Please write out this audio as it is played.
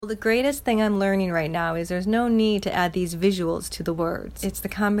The greatest thing I'm learning right now is there's no need to add these visuals to the words. It's the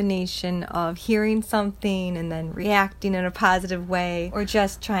combination of hearing something and then reacting in a positive way, or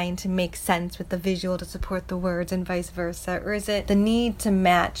just trying to make sense with the visual to support the words and vice versa. Or is it the need to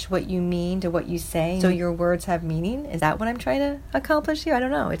match what you mean to what you say so your words have meaning? Is that what I'm trying to accomplish here? I don't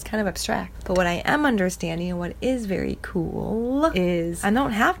know. It's kind of abstract. But what I am understanding and what is very cool is I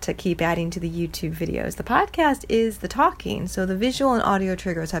don't have to keep adding to the YouTube videos. The podcast is the talking, so the visual and audio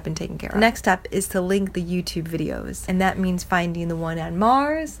triggers have been taken care of. The next step is to link the YouTube videos, and that means finding the one on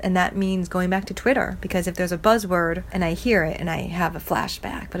Mars, and that means going back to Twitter, because if there's a buzzword and I hear it and I have a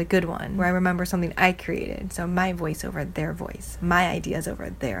flashback, but a good one, where I remember something I created, so my voice over their voice, my ideas over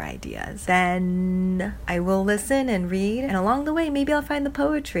their ideas, then I will listen and read, and along the way maybe I'll find the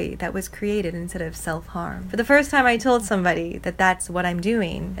poetry that was created instead of self-harm. For the first time I told somebody that that's what I'm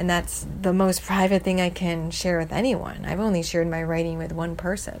doing, and that's the most private thing I can share with anyone. I've only shared my writing with one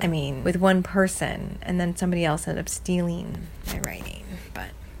person. With one person, and then somebody else ended up stealing my writing, but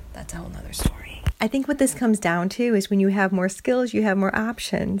that's a whole nother story. I think what this comes down to is when you have more skills, you have more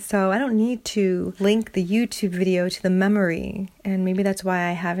options. So I don't need to link the YouTube video to the memory, and maybe that's why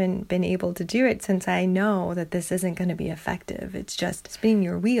I haven't been able to do it, since I know that this isn't going to be effective. It's just spinning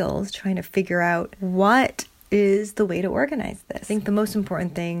your wheels, trying to figure out what is the way to organize this. I think the most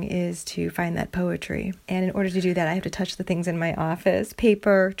important thing is to find that poetry. And in order to do that, I have to touch the things in my office.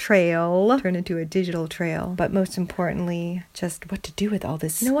 Paper trail, turn into a digital trail. But most importantly, just what to do with all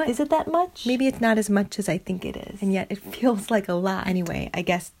this. You know what? Is it that much? Maybe it's not as much as I think it is. And yet it feels like a lot. Anyway, I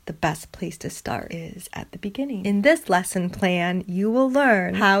guess the best place to start is at the beginning. In this lesson plan, you will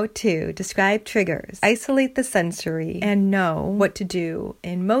learn how to describe triggers, isolate the sensory, and know what to do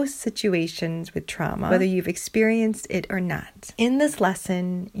in most situations with trauma, whether you've experienced it or not. In this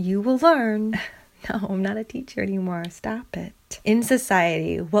lesson, you will learn... No, I'm not a teacher anymore. Stop it. In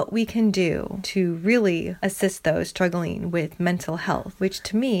society, what we can do to really assist those struggling with mental health, which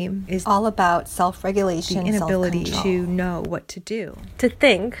to me is all about self-regulation, the inability to know what to do. To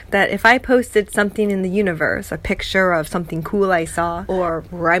think that if I posted something in the universe, a picture of something cool I saw, or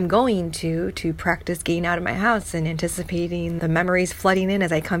where I'm going to practice getting out of my house and anticipating the memories flooding in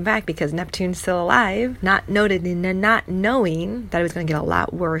as I come back because Neptune's still alive, not noted and not knowing that it was going to get a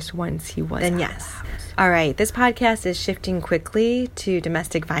lot worse once he was. Then yes. All right, this podcast is shifting quickly to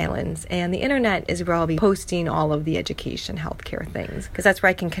domestic violence, and the internet is where I'll be posting all of the education, healthcare things, because that's where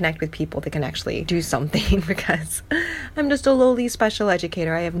I can connect with people that can actually do something, because I'm just a lowly special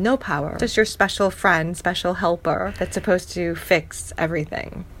educator. I have no power, just your special friend, special helper that's supposed to fix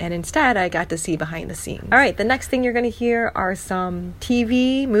everything. And instead, I got to see behind the scenes. All right, the next thing you're going to hear are some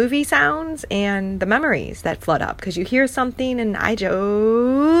TV, movie sounds, and the memories that flood up, because you hear something and I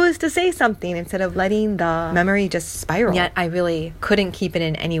chose to say something instead of letting the memory just spiral. Yet I really couldn't keep it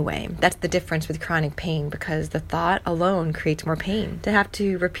in anyway. That's the difference with chronic pain, because the thought alone creates more pain. To have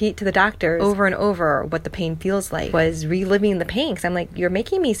to repeat to the doctors over and over what the pain feels like was reliving the pain, because I'm like, you're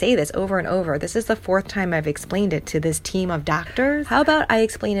making me say this over and over. This is the fourth time I've explained it to this team of doctors. How about I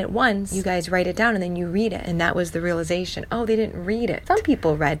explain it once, you guys write it down, and then you read it. And that was the realization. Oh, they didn't read it. Some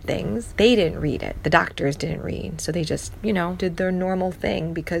people read things. They didn't read it. The doctors didn't read. So they just, did their normal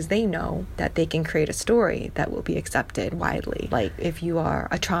thing because they know that they can create a story that will be accepted widely. Like, if you are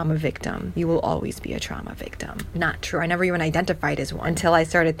a trauma victim, you will always be a trauma victim. Not true. I never even identified as one until I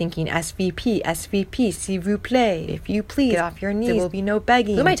started thinking SVP, s'il vous plaît. If you please, get off your knees. There will be no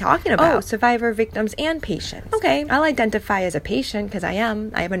begging. Who am I talking about? Oh, survivor, victims, and patients. Okay, I'll identify as a patient because I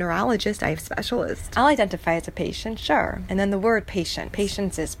am. I have a neurologist. I have specialists. I'll identify as a patient, sure. And then the word patient.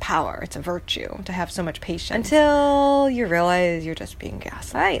 Patience is power. It's a virtue to have so much patience until you realize you're just being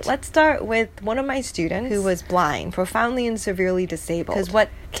gaslit. All right, let's start with one of my students who was blind, profoundly and severely disabled. Because what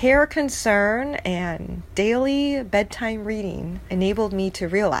care, concern, and daily bedtime reading enabled me to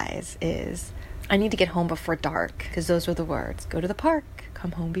realize is I need to get home before dark, because those were the words. Go to the park,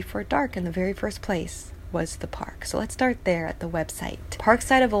 come home before dark, in the very first place was the park. So let's start there at the website.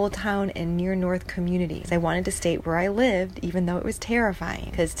 Parkside of Old Town and near North communities. I wanted to state where I lived, even though it was terrifying,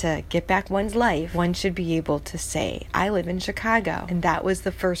 because to get back one's life, one should be able to say, I live in Chicago. And that was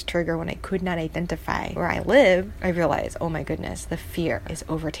the first trigger. When I could not identify where I live, I realized, oh my goodness, the fear is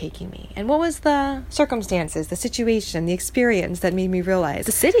overtaking me. And what was the circumstances, the situation, the experience that made me realize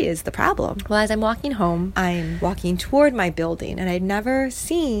the city is the problem? Well, as I'm walking home, I'm walking toward my building, and I'd never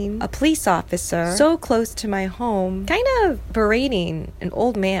seen a police officer so close close to my home, kind of berating an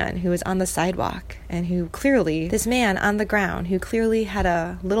old man who was on the sidewalk and who clearly, this man on the ground who clearly had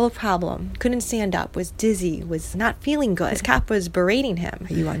a little problem, couldn't stand up, was dizzy, was not feeling good. This cop was berating him.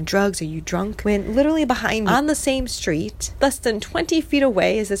 Are you on drugs? Are you drunk? When literally behind me, on the same street, less than 20 feet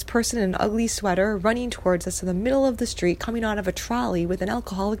away, is this person in an ugly sweater running towards us in the middle of the street, coming out of a trolley with an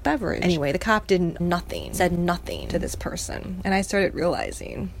alcoholic beverage. Anyway, the cop said nothing to this person. And I started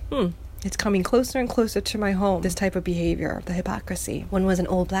realizing, it's coming closer and closer to my home, this type of behavior, the hypocrisy. One was an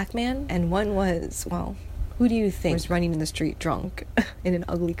old black man, and one was, well, who do you think was running in the street drunk in an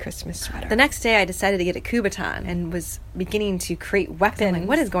ugly Christmas sweater? The next day, I decided to get a Kubotan and was beginning to create weapons. Like,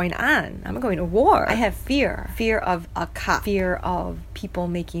 what is going on? I'm going to war. I have fear. Fear of a cop. Fear of people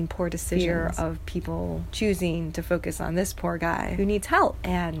making poor decisions. Fear of people choosing to focus on this poor guy who needs help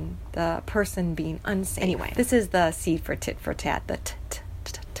and the person being unsafe. Anyway, this is the seed for tit for tat, the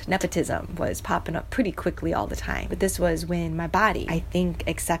nepotism was popping up pretty quickly all the time. But this was when my body, I think,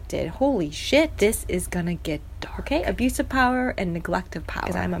 accepted, holy shit, this is gonna get dark. Okay? Abuse of power and neglect of power.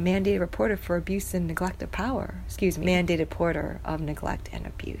 Because I'm a mandated reporter for abuse and neglect of power. Mandated reporter of neglect and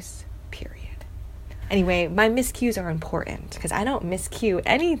abuse. Period. Anyway, my miscues are important because I don't miscue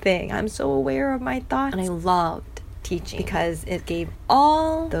anything. I'm so aware of my thoughts. And I loved teaching because it gave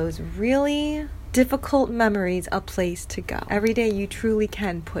all those really difficult memories a place to go. Every day you truly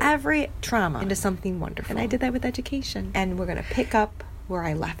can put every trauma into something wonderful. And I did that with education. And we're going to pick up where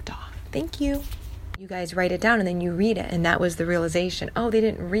I left off. Thank you. You guys write it down and then you read it. And that was the realization. Oh, they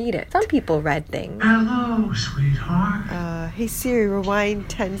didn't read it. Some people read things. Hello, sweetheart. Hey Siri, rewind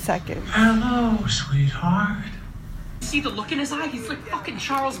 10 seconds. Hello, sweetheart. See the look in his eye? He's like fucking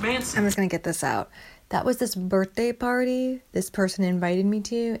Charles Manson. I'm just going to get this out. That was this birthday party this person invited me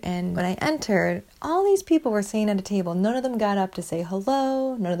to, and when I entered, all these people were sitting at a table. None of them got up to say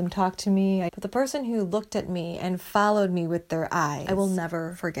hello, none of them talked to me. But the person who looked at me and followed me with their eyes, I will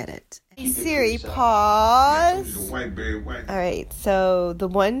never forget it. Siri, pause. Alright, so the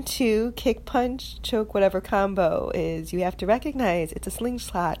 1-2 kick, punch, choke, whatever combo is, you have to recognize it's a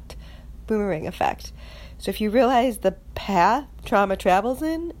slingshot boomerang effect. So if you realize the path trauma travels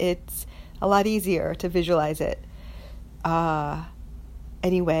in, it's a lot easier to visualize it.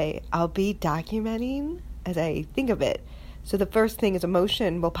 Anyway, I'll be documenting as I think of it. So the first thing is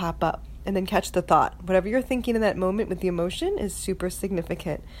emotion will pop up and then catch the thought. Whatever you're thinking in that moment with the emotion is super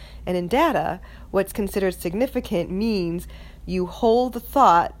significant. And in data, what's considered significant means you hold the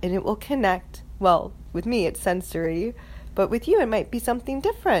thought and it will connect. Well, with me, it's sensory, but with you, it might be something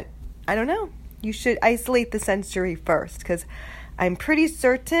different. I don't know. You should isolate the sensory first because I'm pretty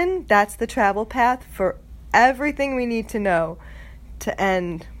certain that's the travel path for everything we need to know to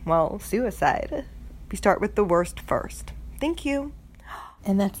end, well, suicide. We start with the worst first. Thank you.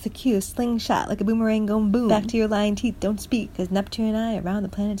 And that's the cue. Slingshot like a boomerang going boom. Back to your lying teeth. Don't speak, because Neptune and I around the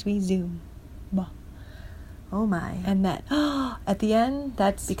planets we zoom. Bah. Oh my. And that, at the end,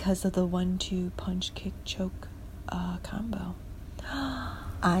 that's because of the 1-2 punch, kick, choke combo.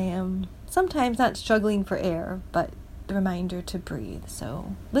 I am sometimes not struggling for air, but the reminder to breathe.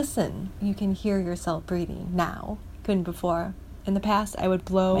 So listen, you can hear yourself breathing now. Couldn't before. In the past, I would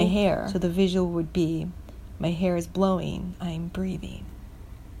blow my hair, so the visual would be, my hair is blowing, I'm breathing.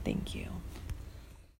 Thank you.